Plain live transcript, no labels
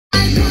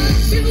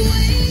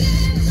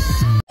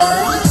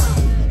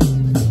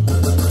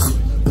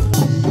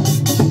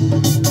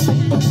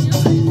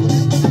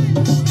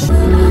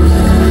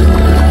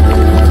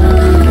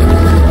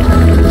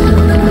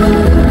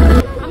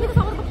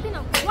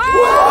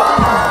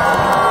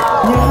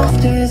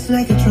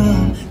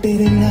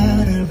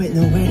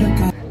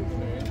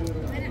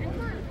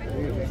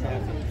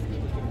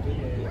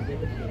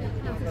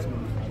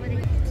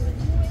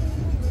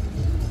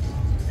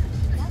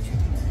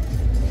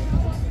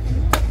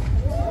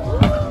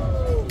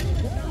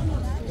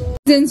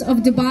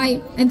Of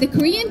Dubai and the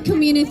Korean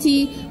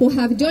community who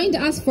have joined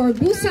us for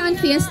Busan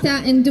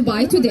Fiesta in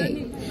Dubai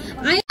today.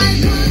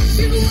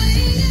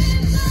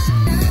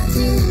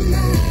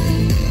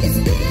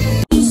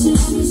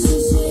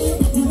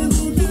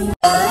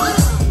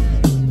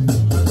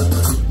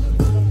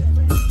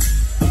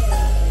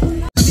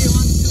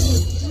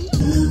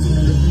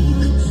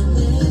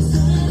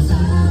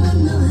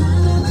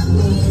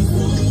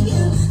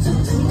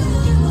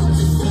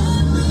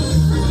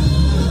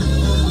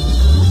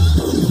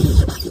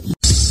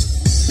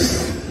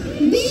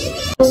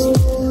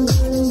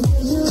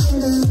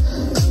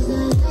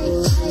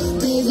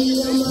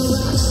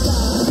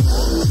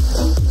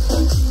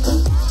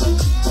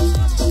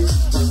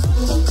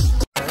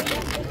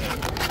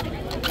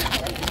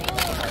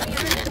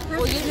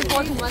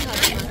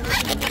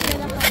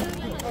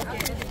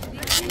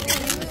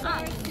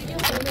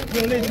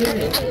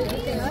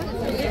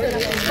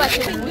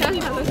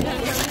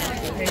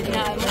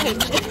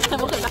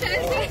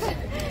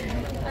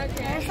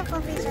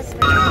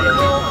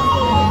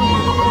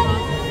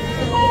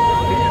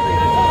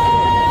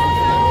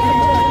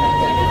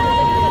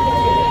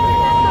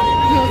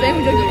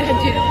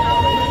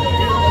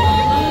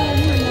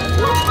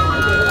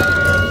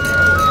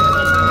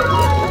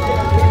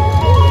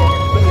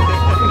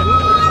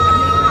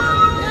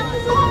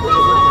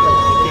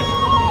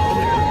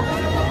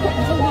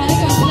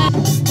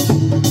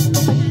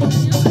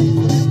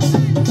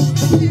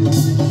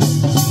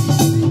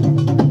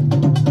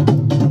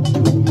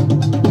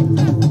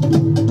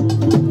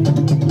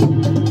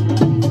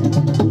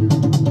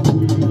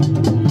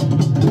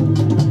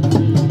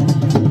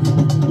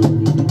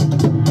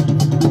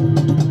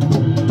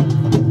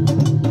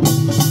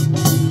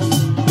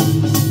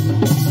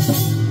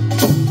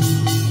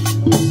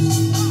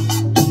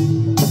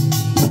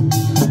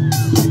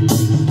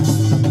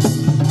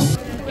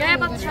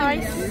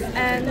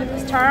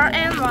 And turn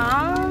and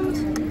round.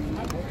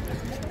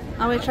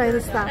 I will try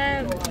the star.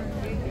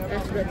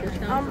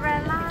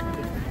 Umbrella.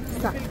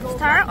 Star.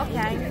 Star?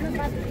 Okay.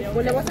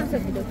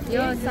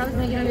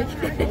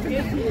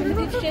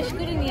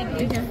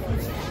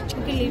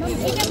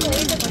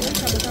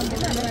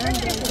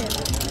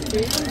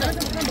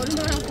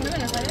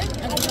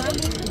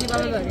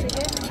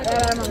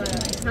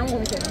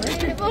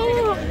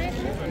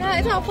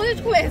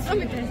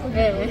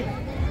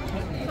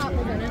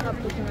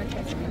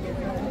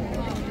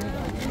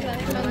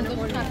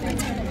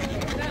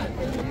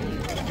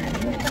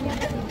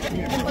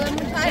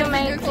 To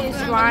make this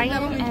right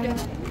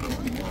and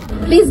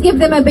Please give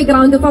them a big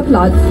round of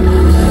applause.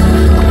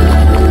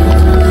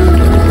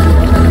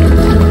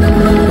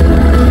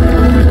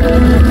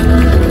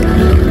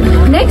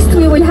 Next,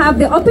 we will have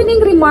the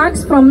opening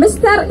remarks from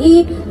Mr.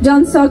 E.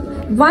 Jong-suk,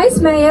 Vice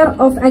Mayor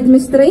of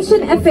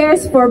Administration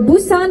Affairs for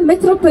Busan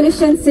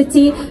Metropolitan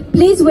City.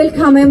 Please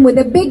welcome him with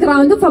a big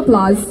round of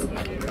applause.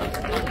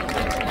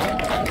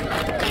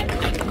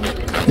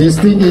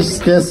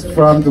 Distinguished guests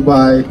from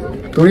Dubai,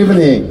 good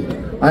evening.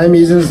 I'm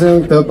Lee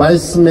Jong-suk, the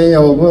Vice Mayor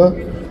of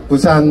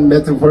Busan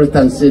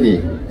Metropolitan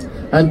City.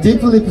 I'm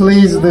deeply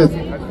pleased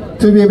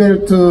to be able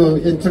to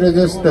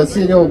introduce the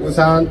city of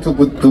Busan to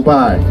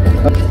Dubai.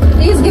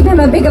 Please give him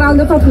a big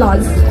round of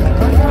applause.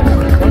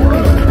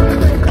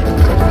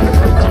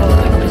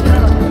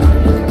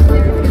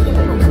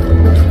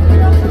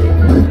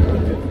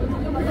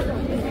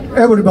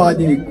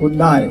 Everybody, good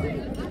night.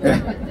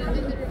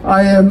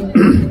 I am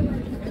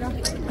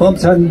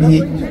Busan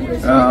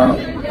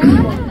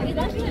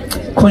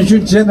Consul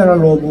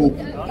General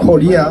of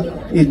Korea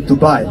in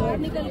Dubai.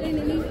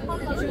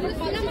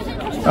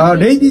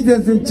 Ladies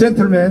and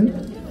gentlemen,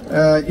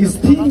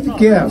 esteemed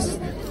guests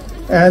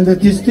and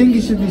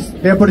distinguished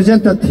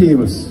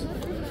representatives,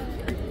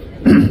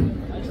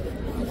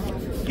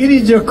 it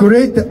is a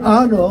great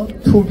honor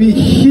to be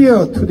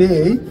here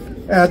today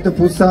at the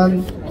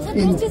Busan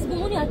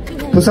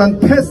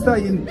Fiesta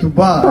in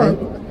Dubai.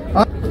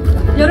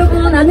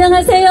 여러분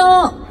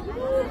안녕하세요.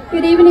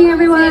 Good evening,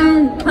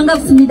 everyone.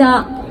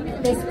 반갑습니다.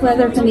 It's a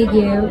pleasure to meet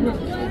you.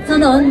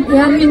 저는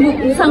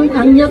대한민국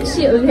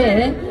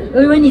우상광역시의회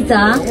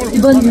의원이자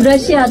이번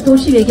유라시아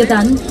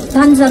도시외교단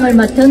단장을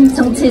맡은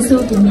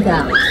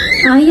정채숙입니다.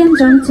 I am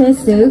Jung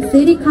Chae-suk,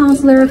 City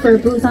Councilor for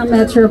Busan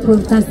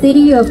Metropolitan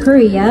City of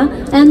Korea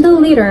and the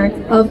leader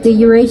of the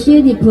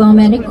Eurasia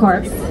Diplomatic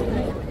Corps.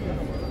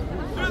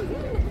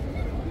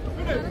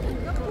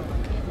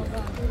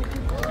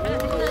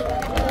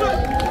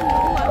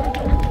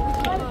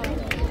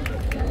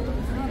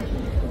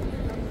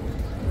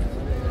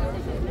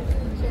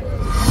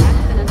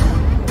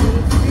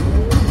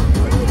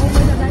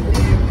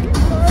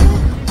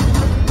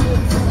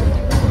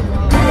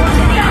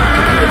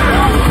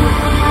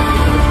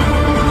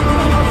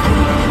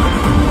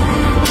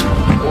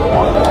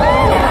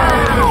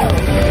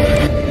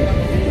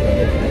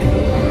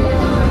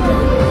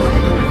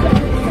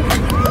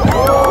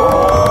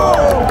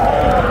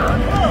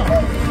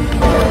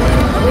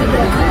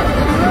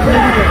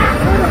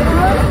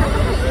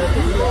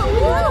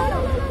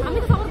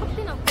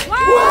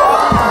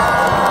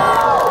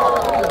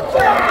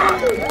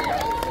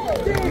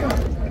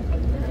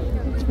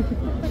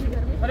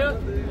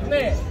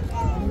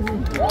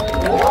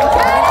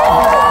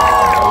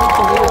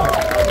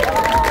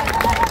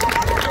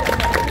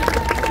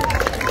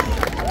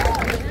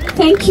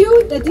 Thank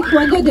you, the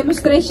Taekwondo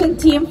demonstration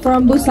team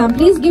from Busan.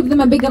 Please give them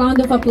a big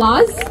round of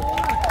applause.